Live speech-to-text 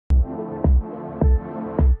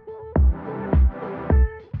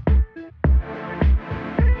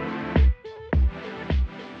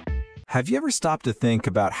Have you ever stopped to think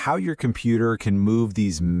about how your computer can move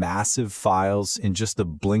these massive files in just the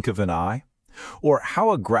blink of an eye? Or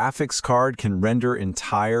how a graphics card can render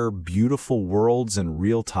entire beautiful worlds in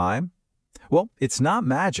real time? Well, it's not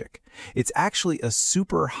magic. It's actually a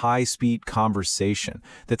super high-speed conversation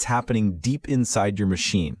that's happening deep inside your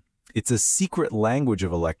machine. It's a secret language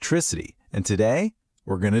of electricity, and today,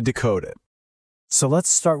 we're going to decode it. So let's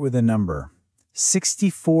start with a number.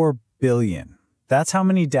 64 billion. That's how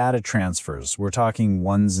many data transfers, we're talking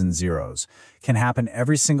ones and zeros, can happen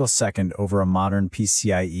every single second over a modern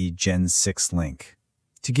PCIe Gen 6 link.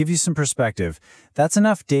 To give you some perspective, that's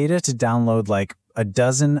enough data to download like a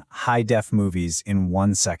dozen high-def movies in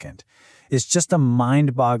 1 second. It's just a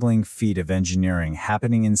mind-boggling feat of engineering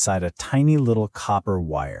happening inside a tiny little copper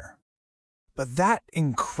wire. But that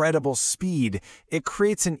incredible speed, it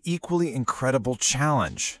creates an equally incredible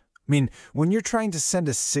challenge. I mean, when you're trying to send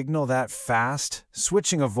a signal that fast,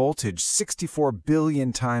 switching a voltage 64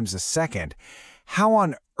 billion times a second, how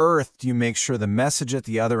on earth do you make sure the message at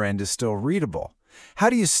the other end is still readable? How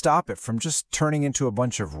do you stop it from just turning into a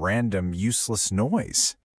bunch of random, useless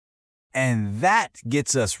noise? And that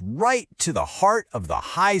gets us right to the heart of the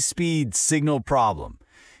high-speed signal problem.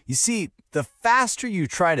 You see, the faster you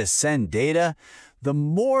try to send data, the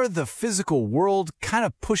more the physical world kind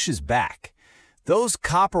of pushes back. Those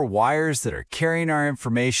copper wires that are carrying our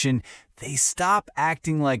information, they stop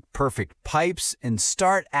acting like perfect pipes and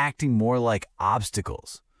start acting more like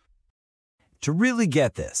obstacles. To really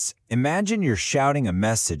get this, imagine you're shouting a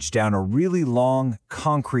message down a really long,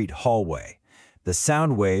 concrete hallway. The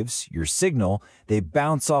sound waves, your signal, they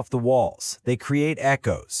bounce off the walls. They create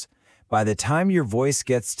echoes. By the time your voice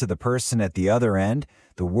gets to the person at the other end,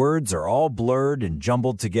 the words are all blurred and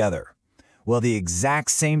jumbled together. Well, the exact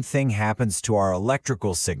same thing happens to our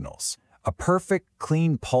electrical signals. A perfect,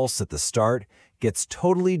 clean pulse at the start gets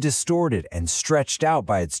totally distorted and stretched out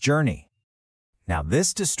by its journey. Now,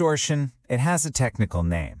 this distortion, it has a technical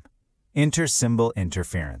name: intersymbol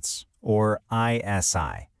interference, or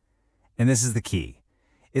ISI. And this is the key.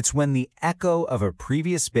 It's when the echo of a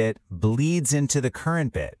previous bit bleeds into the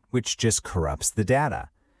current bit, which just corrupts the data.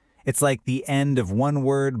 It's like the end of one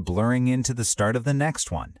word blurring into the start of the next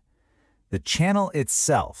one. The channel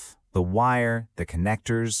itself, the wire, the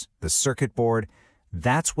connectors, the circuit board,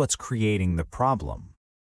 that's what's creating the problem.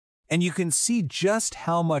 And you can see just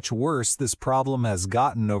how much worse this problem has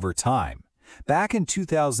gotten over time. Back in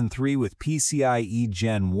 2003 with PCIe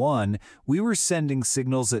Gen 1, we were sending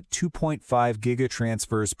signals at 2.5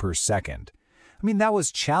 gigatransfers per second. I mean, that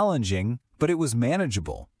was challenging, but it was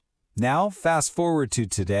manageable. Now, fast forward to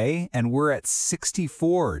today, and we're at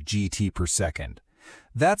 64 GT per second.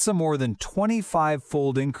 That's a more than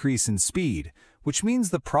 25-fold increase in speed, which means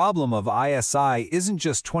the problem of ISI isn't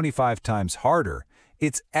just 25 times harder,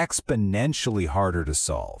 it's exponentially harder to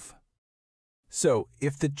solve. So,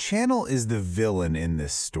 if the channel is the villain in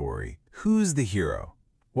this story, who's the hero?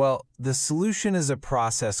 Well, the solution is a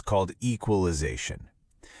process called equalization.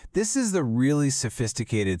 This is the really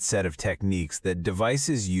sophisticated set of techniques that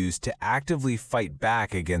devices use to actively fight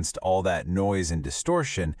back against all that noise and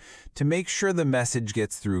distortion to make sure the message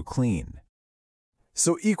gets through clean.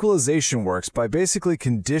 So equalization works by basically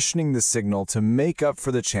conditioning the signal to make up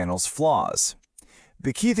for the channel's flaws.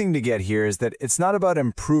 The key thing to get here is that it's not about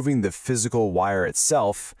improving the physical wire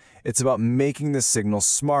itself, it's about making the signal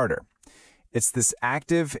smarter. It's this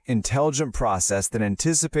active, intelligent process that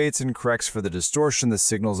anticipates and corrects for the distortion the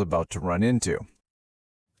signal's about to run into.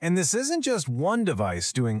 And this isn't just one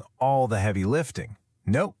device doing all the heavy lifting.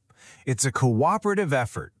 Nope, it's a cooperative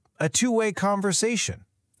effort, a two-way conversation.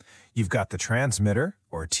 You've got the transmitter,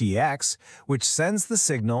 or TX, which sends the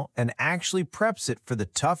signal and actually preps it for the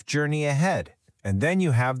tough journey ahead. And then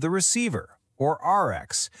you have the receiver, or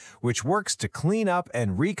RX, which works to clean up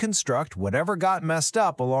and reconstruct whatever got messed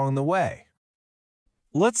up along the way.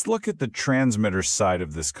 Let's look at the transmitter side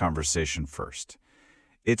of this conversation first.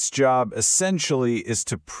 Its job essentially is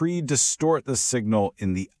to pre-distort the signal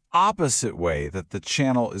in the opposite way that the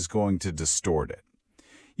channel is going to distort it.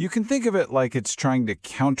 You can think of it like it's trying to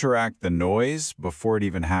counteract the noise before it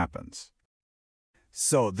even happens.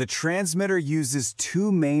 So the transmitter uses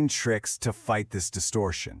two main tricks to fight this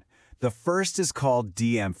distortion. The first is called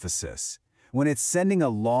de-emphasis. When it's sending a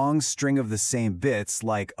long string of the same bits,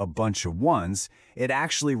 like a bunch of ones, it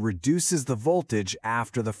actually reduces the voltage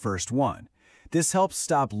after the first one. This helps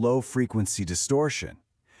stop low-frequency distortion.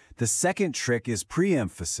 The second trick is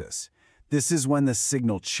pre-emphasis. This is when the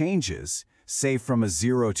signal changes, say from a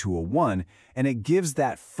 0 to a 1, and it gives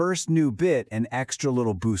that first new bit an extra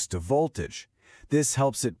little boost of voltage. This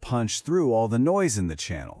helps it punch through all the noise in the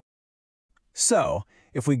channel. So,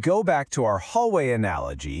 If we go back to our hallway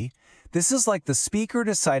analogy, this is like the speaker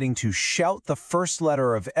deciding to shout the first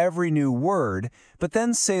letter of every new word, but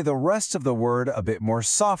then say the rest of the word a bit more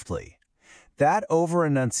softly. That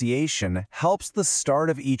over-enunciation helps the start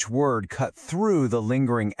of each word cut through the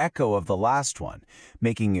lingering echo of the last one,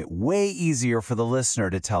 making it way easier for the listener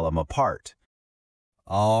to tell them apart.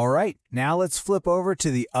 All right, now let's flip over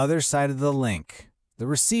to the other side of the link, the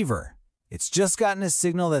receiver. It's just gotten a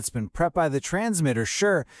signal that's been prepped by the transmitter,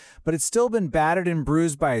 sure, but it's still been battered and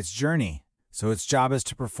bruised by its journey. So its job is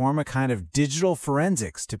to perform a kind of digital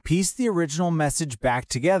forensics to piece the original message back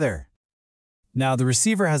together. Now, the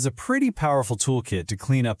receiver has a pretty powerful toolkit to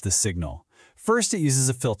clean up the signal. First, it uses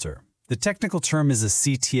a filter. The technical term is a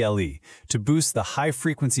CTLE, to boost the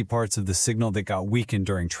high-frequency parts of the signal that got weakened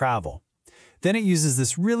during travel. Then it uses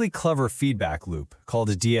this really clever feedback loop, called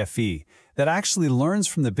a DFE, that actually learns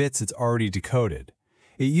from the bits it's already decoded.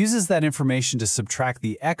 It uses that information to subtract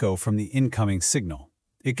the echo from the incoming signal.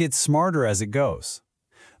 It gets smarter as it goes.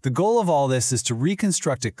 The goal of all this is to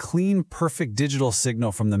reconstruct a clean, perfect digital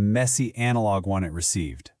signal from the messy analog one it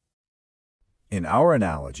received. In our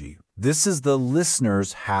analogy, this is the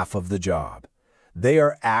listener's half of the job. They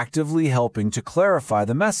are actively helping to clarify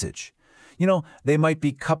the message. They might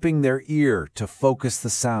be cupping their ear to focus the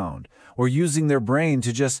sound, or using their brain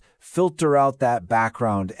to just filter out that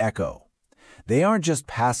background echo. They aren't just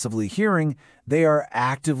passively hearing, they are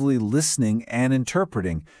actively listening and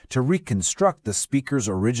interpreting to reconstruct the speaker's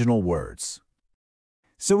original words.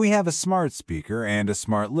 So we have a smart speaker and a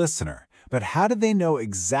smart listener, but how do they know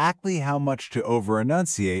exactly how much to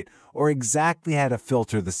over-enunciate or exactly how to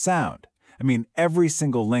filter the sound? I mean, every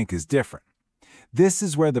single link is different. This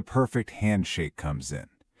is where the perfect handshake comes in.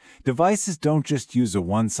 Devices don't just use a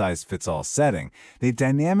one-size-fits-all setting. They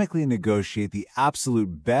dynamically negotiate the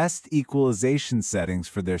absolute best equalization settings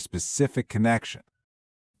for their specific connection.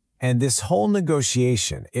 And this whole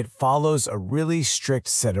negotiation, it follows a really strict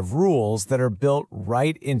set of rules that are built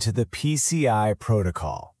right into the PCI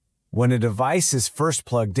protocol. When a device is first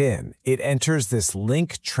plugged in, it enters this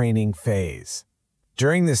link training phase.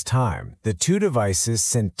 During this time, the two devices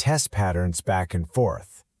send test patterns back and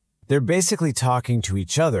forth. They're basically talking to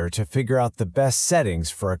each other to figure out the best settings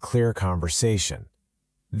for a clear conversation.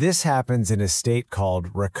 This happens in a state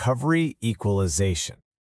called Recovery Equalization.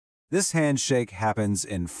 This handshake happens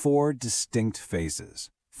in 4 distinct phases.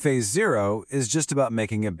 Phase 0 is just about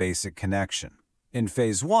making a basic connection. In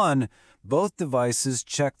Phase 1, both devices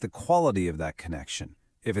check the quality of that connection.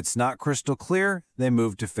 If it's not crystal clear, they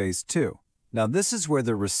move to Phase 2. Now, this is where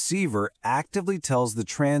the receiver actively tells the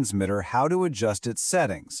transmitter how to adjust its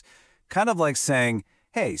settings, kind of like saying,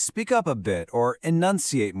 hey, speak up a bit or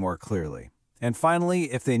enunciate more clearly. And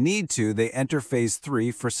finally, if they need to, they enter Phase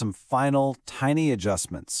 3 for some final, tiny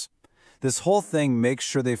adjustments. This whole thing makes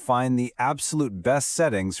sure they find the absolute best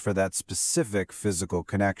settings for that specific physical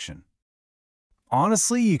connection.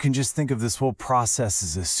 Honestly, you can just think of this whole process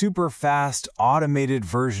as a super fast, automated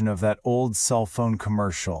version of that old cell phone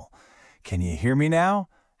commercial. Can you hear me now?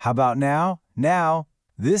 How about now? Now,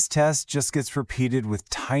 this test just gets repeated with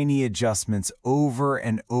tiny adjustments over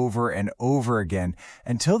and over and over again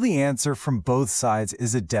until the answer from both sides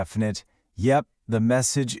is a definite, yep, the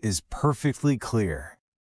message is perfectly clear.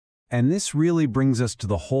 And this really brings us to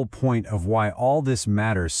the whole point of why all this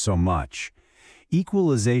matters so much.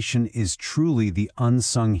 Equalization is truly the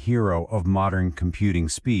unsung hero of modern computing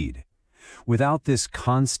speed. Without this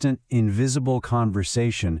constant, invisible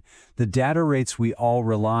conversation, the data rates we all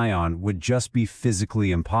rely on would just be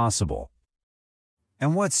physically impossible.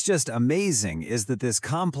 And what's just amazing is that this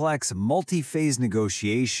complex, multi-phase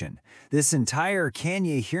negotiation, this entire "can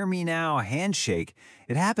you hear me now" handshake,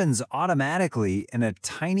 it happens automatically in a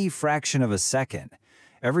tiny fraction of a second.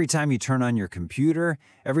 Every time you turn on your computer,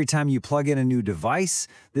 every time you plug in a new device,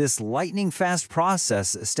 this lightning-fast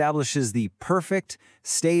process establishes the perfect,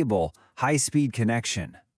 stable, high-speed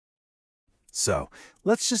connection. So,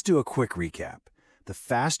 let's just do a quick recap. The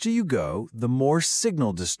faster you go, the more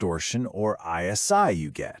signal distortion, or ISI,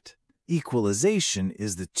 you get. Equalization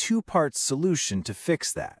is the two-part solution to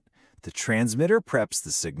fix that. The transmitter preps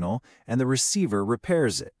the signal, and the receiver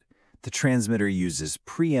repairs it. The transmitter uses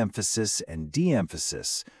pre-emphasis and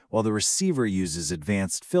de-emphasis, while the receiver uses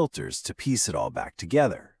advanced filters to piece it all back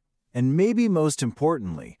together. And maybe most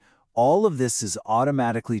importantly, all of this is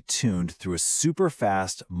automatically tuned through a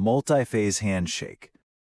super-fast, multi-phase handshake.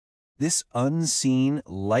 This unseen,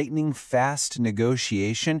 lightning-fast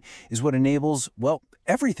negotiation is what enables, well,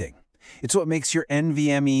 everything. It's what makes your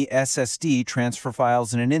NVMe SSD transfer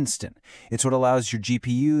files in an instant. It's what allows your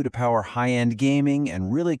GPU to power high-end gaming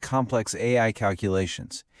and really complex AI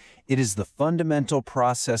calculations. It is the fundamental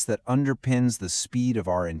process that underpins the speed of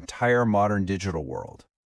our entire modern digital world.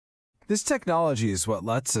 This technology is what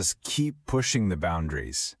lets us keep pushing the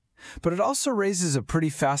boundaries. But it also raises a pretty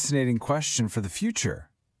fascinating question for the future.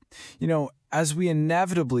 As we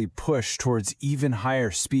inevitably push towards even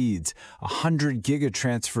higher speeds, 100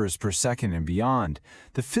 gigatransfers per second and beyond,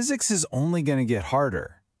 the physics is only going to get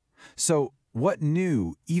harder. So, what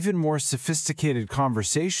new, even more sophisticated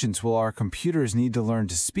conversations will our computers need to learn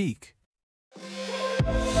to speak?